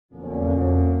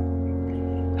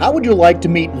How would you like to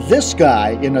meet this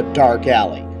guy in a dark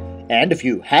alley? And if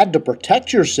you had to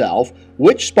protect yourself,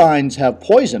 which spines have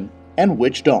poison and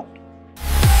which don't?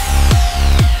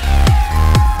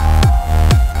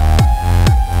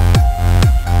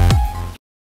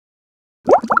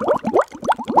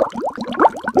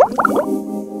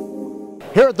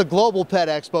 Here at the Global Pet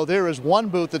Expo, there is one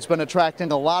booth that's been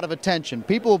attracting a lot of attention.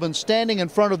 People have been standing in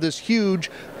front of this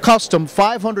huge, custom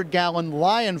 500-gallon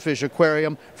Lionfish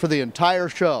aquarium for the entire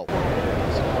show.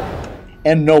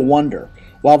 And no wonder.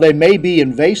 While they may be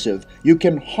invasive, you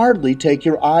can hardly take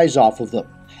your eyes off of them.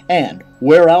 And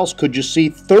where else could you see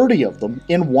 30 of them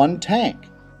in one tank?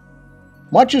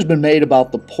 Much has been made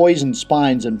about the poison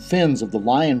spines and fins of the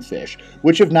lionfish,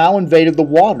 which have now invaded the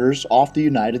waters off the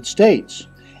United States.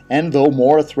 And though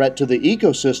more a threat to the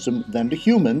ecosystem than to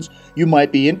humans, you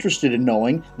might be interested in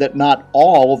knowing that not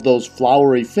all of those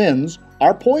flowery fins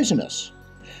are poisonous.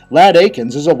 Lad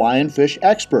Akins is a lionfish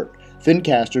expert.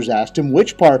 Fincasters asked him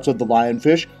which parts of the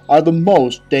lionfish are the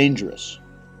most dangerous.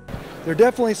 There are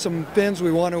definitely some fins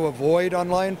we want to avoid on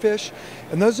lionfish,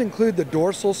 and those include the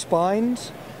dorsal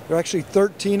spines. There are actually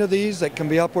 13 of these that can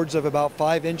be upwards of about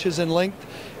 5 inches in length,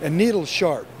 and needle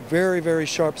sharp, very, very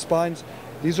sharp spines.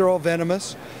 These are all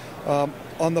venomous.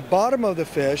 On the bottom of the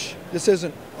fish, this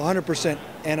isn't 100%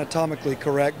 anatomically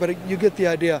correct, but you get the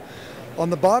idea. On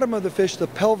the bottom of the fish, the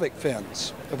pelvic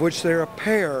fins, of which there are a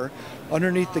pair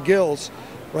underneath the gills,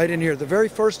 right in here. The very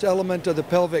first element of the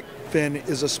pelvic fin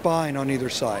is a spine on either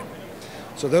side.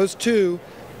 So those two,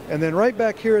 and then right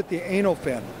back here at the anal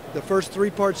fin, the first 3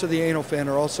 parts of the anal fin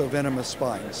are also venomous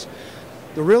spines.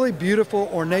 The really beautiful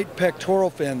ornate pectoral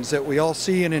fins that we all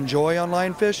see and enjoy on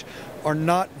lionfish are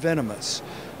not venomous.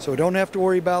 So we don't have to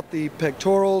worry about the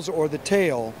pectorals or the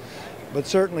tail, but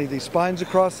certainly the spines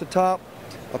across the top,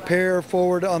 a pair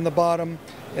forward on the bottom,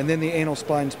 and then the anal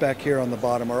spines back here on the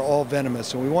bottom are all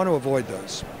venomous, and we want to avoid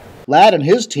those. Lad and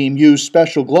his team use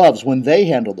special gloves when they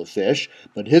handle the fish,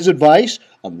 but his advice,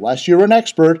 unless you're an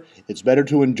expert, it's better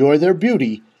to enjoy their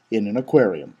beauty in an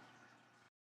aquarium.